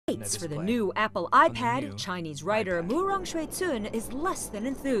rights for the new Apple iPad, Chinese writer Murong Shuizun is less than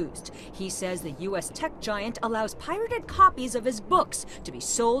enthused. He says the U.S. tech giant allows pirated copies of his books to be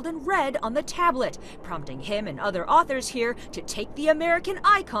sold and read on the tablet, prompting him and other authors here to take the American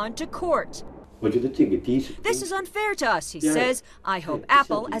icon to court. This is unfair to us, he says. I hope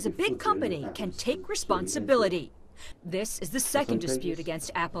Apple, as a big company, can take responsibility. This is the second dispute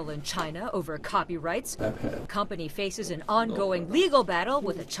against Apple in China over copyrights. The company faces an ongoing legal battle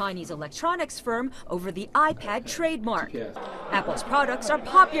with a Chinese electronics firm over the iPad trademark. Apple's products are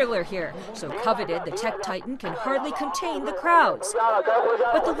popular here, so coveted the tech titan can hardly contain the crowds.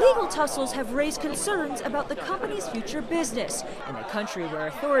 But the legal tussles have raised concerns about the company's future business in a country where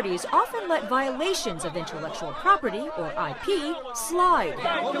authorities often let violations of intellectual property, or IP, slide.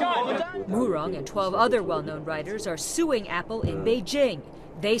 Murong and 12 other well-known writers are suing Apple in Beijing.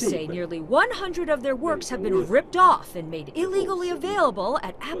 They say nearly 100 of their works have been ripped off and made illegally available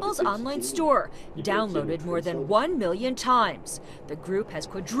at Apple's online store, downloaded more than 1 million times. The group has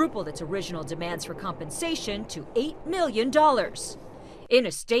quadrupled its original demands for compensation to $8 million. In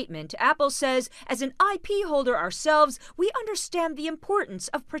a statement, Apple says, as an IP holder ourselves, we understand the importance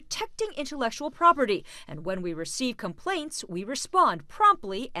of protecting intellectual property, and when we receive complaints, we respond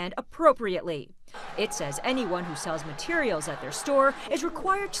promptly and appropriately. It says anyone who sells materials at their store is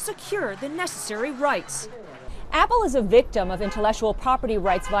required to secure the necessary rights. Apple is a victim of intellectual property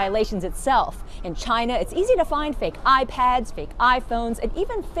rights violations itself. In China, it's easy to find fake iPads, fake iPhones, and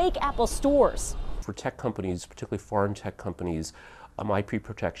even fake Apple stores. For tech companies, particularly foreign tech companies, IP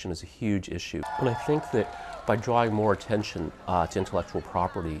protection is a huge issue. And I think that by drawing more attention to intellectual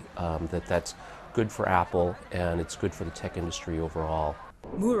property, that's good for Apple and it's good for the tech industry overall.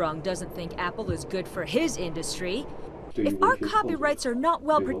 Murong doesn't think Apple is good for his industry. If our copyrights are not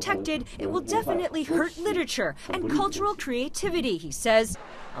well protected, it will definitely hurt literature and cultural creativity, he says.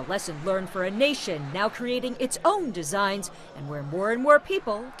 A lesson learned for a nation now creating its own designs and where more and more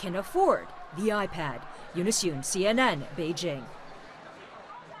people can afford the iPad. Eunice Yoon, CNN, Beijing.